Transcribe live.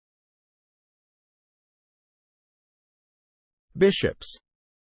Bishops.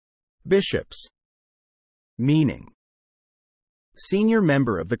 Bishops. Meaning: senior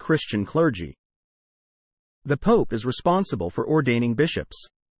member of the Christian clergy. The Pope is responsible for ordaining bishops.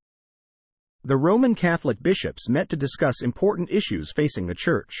 The Roman Catholic bishops met to discuss important issues facing the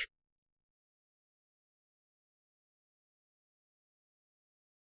Church.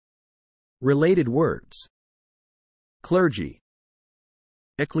 Related words: clergy,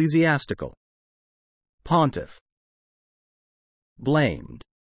 ecclesiastical, pontiff, blamed,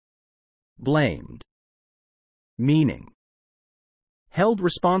 blamed. Meaning: held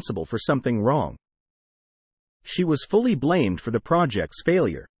responsible for something wrong. She was fully blamed for the project's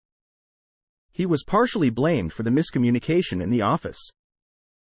failure. He was partially blamed for the miscommunication in the office.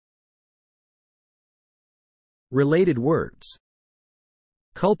 Related words: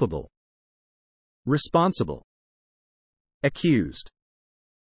 culpable, responsible, accused.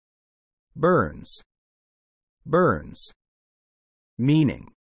 Burns. Burns.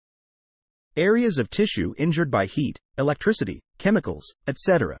 Meaning: areas of tissue injured by heat, electricity, chemicals,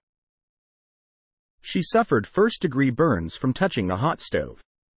 etc. She suffered first-degree burns from touching the hot stove.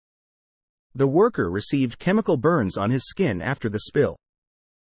 The worker received chemical burns on his skin after the spill.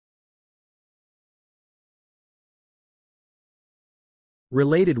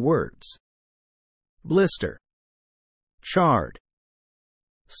 Related words: blister, charred,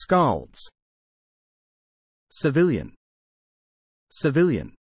 scalds. Civilian.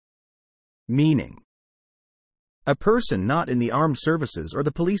 Civilian. Meaning: a person not in the armed services or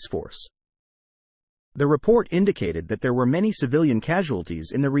the police force. The report indicated that there were many civilian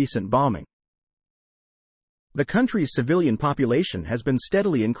casualties in the recent bombing. The country's civilian population has been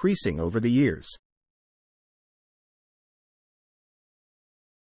steadily increasing over the years.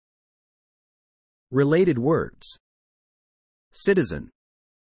 Related words: citizen,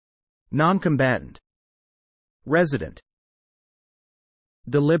 non-combatant, resident.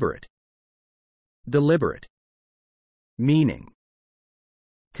 Deliberate. Deliberate. Meaning: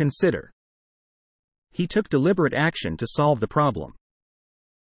 consider. He took deliberate action to solve the problem.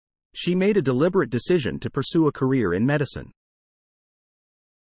 She made a deliberate decision to pursue a career in medicine.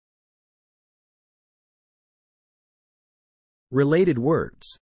 Related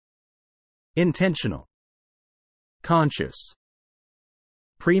words: intentional, conscious,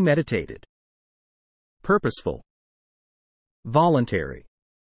 premeditated, purposeful, voluntary.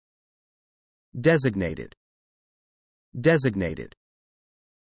 Designated. Designated.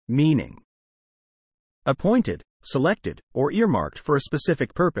 Meaning: appointed, selected, or earmarked for a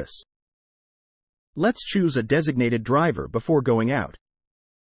specific purpose. Let's choose a designated driver before going out.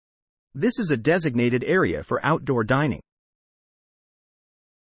 This is a designated area for outdoor dining.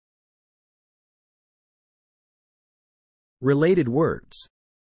 Related words: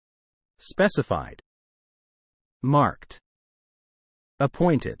 specified, marked,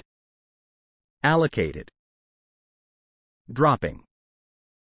 appointed, allocated. Dropping.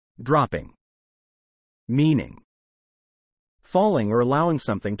 Dropping. Meaning: falling or allowing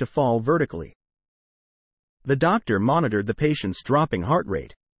something to fall vertically. The doctor monitored the patient's dropping heart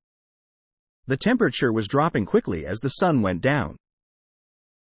rate. The temperature was dropping quickly as the sun went down.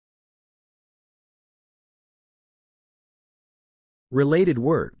 Related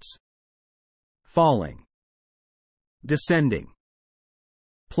words: falling, descending,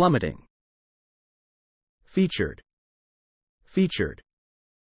 plummeting. Featured. Featured.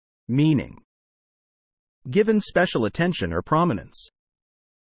 Meaning: given special attention or prominence.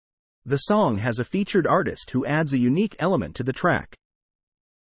 The song has a featured artist who adds a unique element to the track.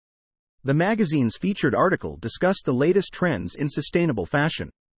 The magazine's featured article discussed the latest trends in sustainable fashion.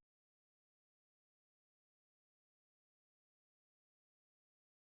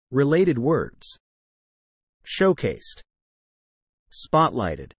 Related words: showcased,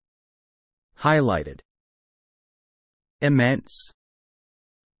 spotlighted, highlighted. Immense.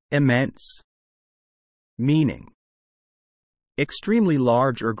 Immense. Meaning: extremely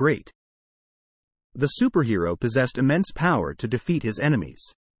large or great. The superhero possessed immense power to defeat his enemies.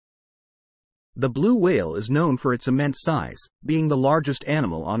 The blue whale is known for its immense size, being the largest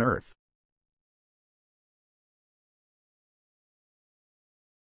animal on Earth.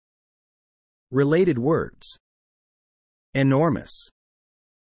 Related words: enormous,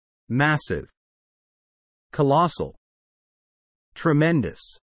 massive, colossal, tremendous,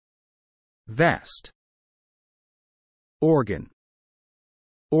 vast. Organ.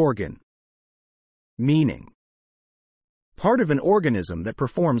 Organ. Meaning: part of an organism that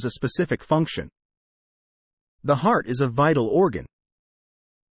performs a specific function. The heart is a vital organ.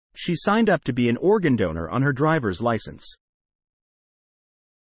 She signed up to be an organ donor on her driver's license.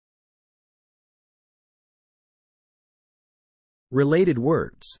 Related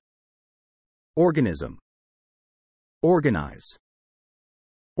words. Organism. Organize.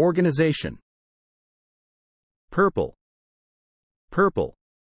 Organization. Purple. Purple.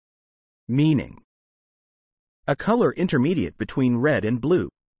 Meaning. A color intermediate between red and blue.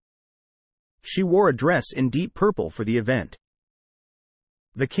 She wore a dress in deep purple for the event.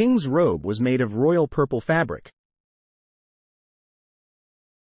 The king's robe was made of royal purple fabric.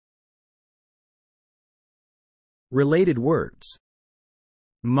 Related words.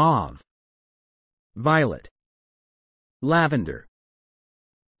 Mauve. Violet. Lavender.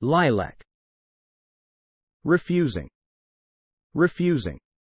 Lilac. Refusing. Refusing.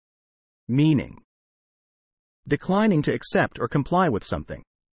 Meaning. Declining to accept or comply with something.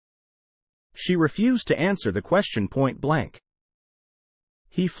 She refused to answer the question point blank.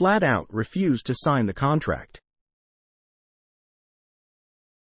 He flat out refused to sign the contract.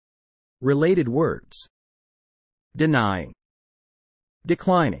 Related words. Denying.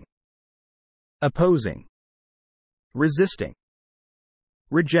 Declining. Opposing. Resisting.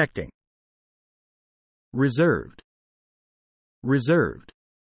 Rejecting. Reserved. Reserved.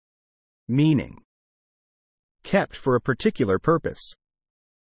 Meaning. Kept for a particular purpose.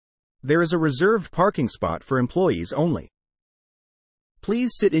 There is a reserved parking spot for employees only.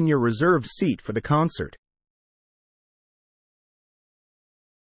 Please sit in your reserved seat for the concert.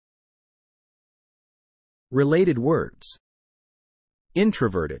 Related words.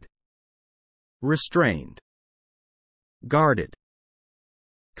 Introverted. Restrained. Guarded.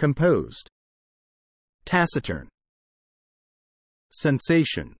 Composed. Taciturn.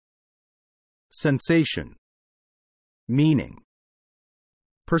 Sensation. Sensation. Meaning.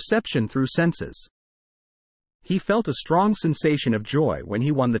 Perception through senses. He felt a strong sensation of joy when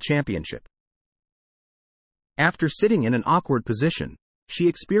he won the championship. After sitting in an awkward position, she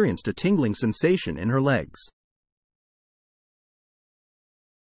experienced a tingling sensation in her legs.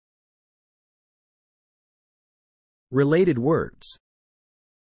 Related words.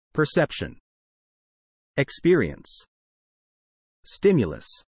 Perception. Experience. Stimulus.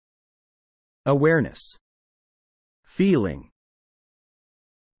 Awareness. Feeling.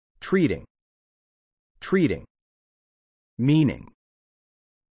 Treating. Treating. Meaning.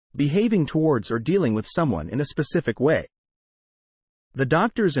 Behaving towards or dealing with someone in a specific way. The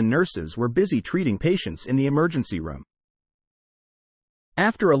doctors and nurses were busy treating patients in the emergency room.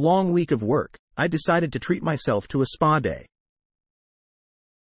 After a long week of work, I decided to treat myself to a spa day.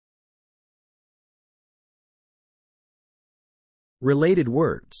 Related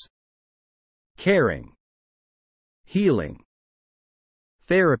words. Caring. Healing.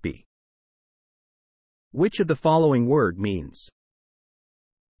 Therapy. Which of the following word means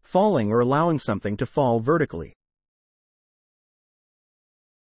falling or allowing something to fall vertically?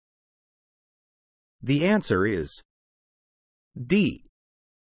 The answer is D.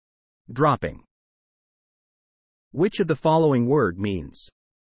 Dropping. Which of the following word means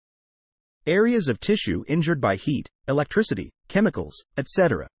areas of tissue injured by heat, electricity, chemicals,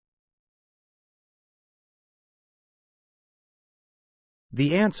 etc.?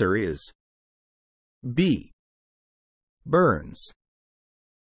 The answer is B. Burns.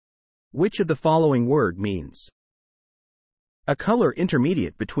 Which of the following word means a color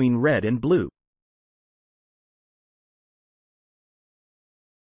intermediate between red and blue?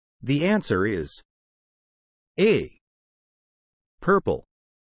 The answer is A. Purple.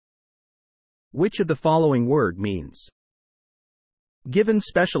 Which of the following word means given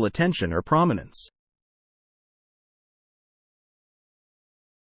special attention or prominence?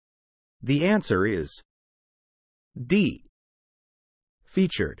 The answer is D.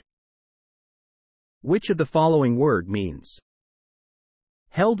 Featured. Which of the following word means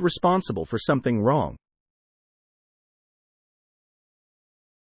held responsible for something wrong?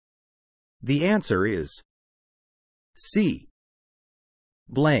 The answer is C.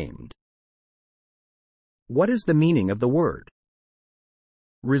 Blamed. What is the meaning of the word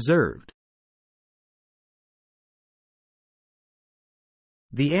reserved?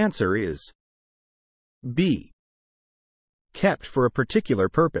 The answer is B. Kept for a particular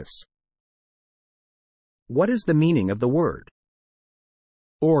purpose. What is the meaning of the word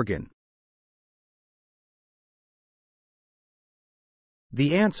organ?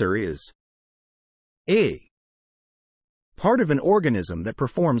 The answer is A. Part of an organism that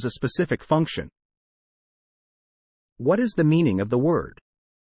performs a specific function. What is the meaning of the word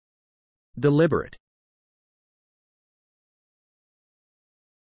deliberate?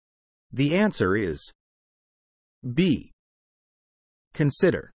 The answer is B.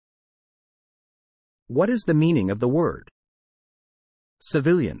 Consider. What is the meaning of the word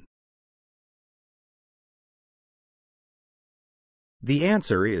civilian? The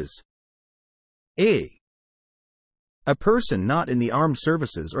answer is A. A person not in the armed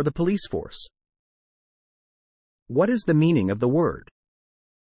services or the police force. What is the meaning of the word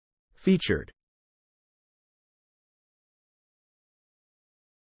featured?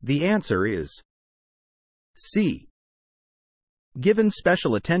 The answer is C. Given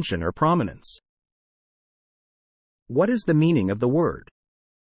special attention or prominence. What is the meaning of the word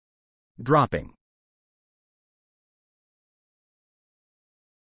dropping?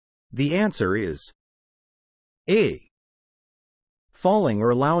 The answer is A. Falling or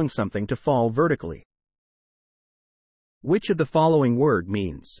allowing something to fall vertically. Which of the following word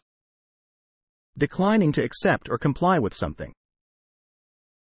means declining to accept or comply with something?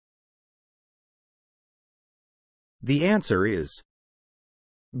 The answer is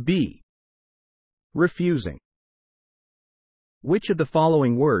B. Refusing. Which of the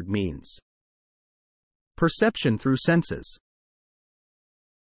following word means perception through senses?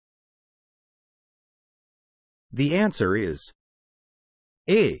 The answer is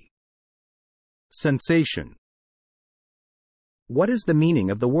A. Sensation. What is the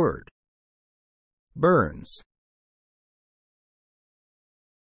meaning of the word burns?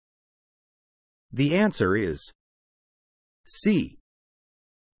 The answer is C.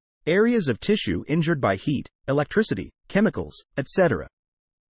 Areas of tissue injured by heat, electricity, chemicals, etc.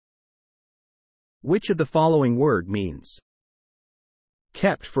 Which of the following word means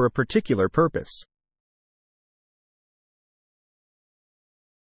kept for a particular purpose?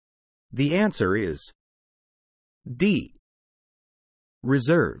 The answer is D.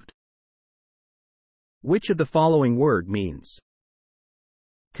 Reserved. Which of the following word means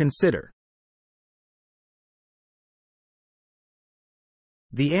consider?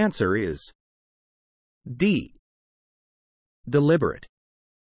 The answer is D. Deliberate.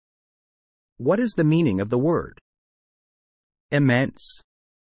 What is the meaning of the word immense?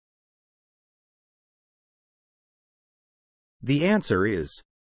 The answer is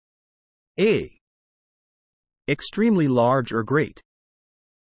A. Extremely large or great.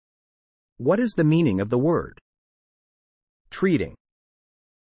 What is the meaning of the word treating?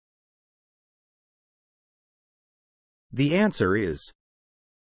 The answer is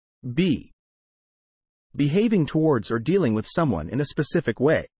B. Behaving towards or dealing with someone in a specific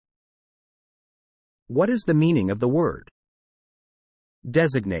way. What is the meaning of the word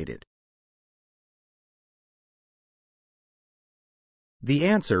designated? The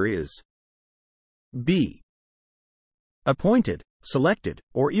answer is B. Appointed, selected,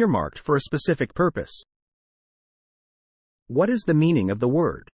 or earmarked for a specific purpose. What is the meaning of the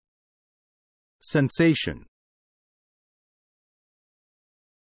word sensation?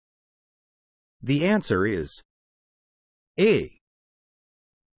 The answer is A.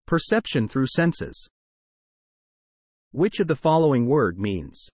 Perception through senses. Which of the following word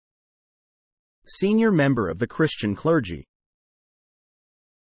means senior member of the Christian clergy?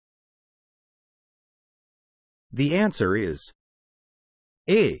 The answer is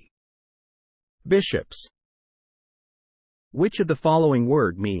A. Bishops. Which of the following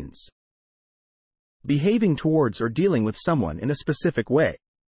word means behaving towards or dealing with someone in a specific way?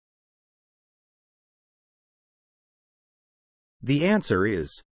 The answer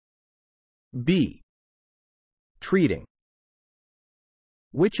is B. Treating.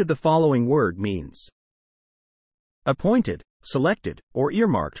 Which of the following word means appointed, selected, or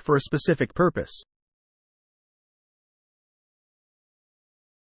earmarked for a specific purpose?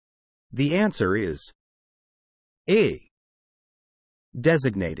 The answer is A.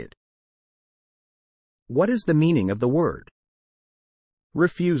 Designated. What is the meaning of the word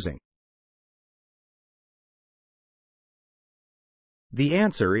refusing? The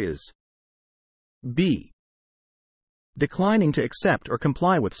answer is B. Declining to accept or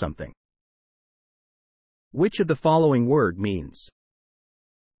comply with something. Which of the following word means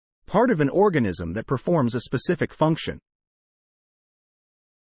part of an organism that performs a specific function?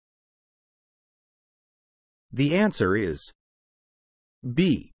 The answer is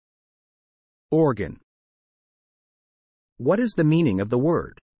B. Organ. What is the meaning of the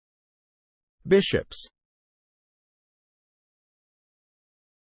word bishops?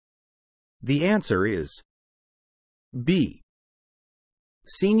 The answer is B.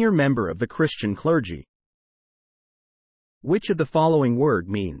 Senior member of the Christian clergy. Which of the following word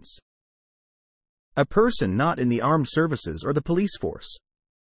means a person not in the armed services or the police force?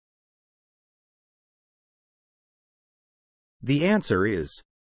 The answer is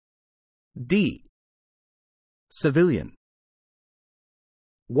D. Civilian.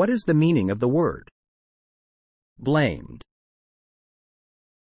 What is the meaning of the word blamed?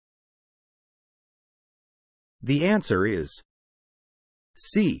 The answer is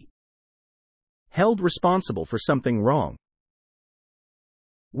C. Held responsible for something wrong.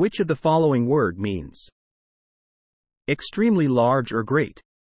 Which of the following word means extremely large or great?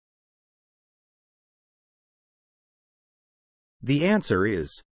 The answer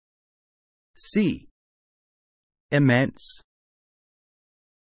is C. Immense.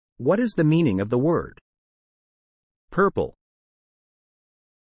 What is the meaning of the word purple?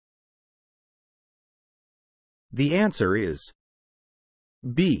 The answer is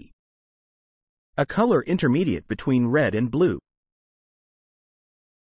B. A color intermediate between red and blue.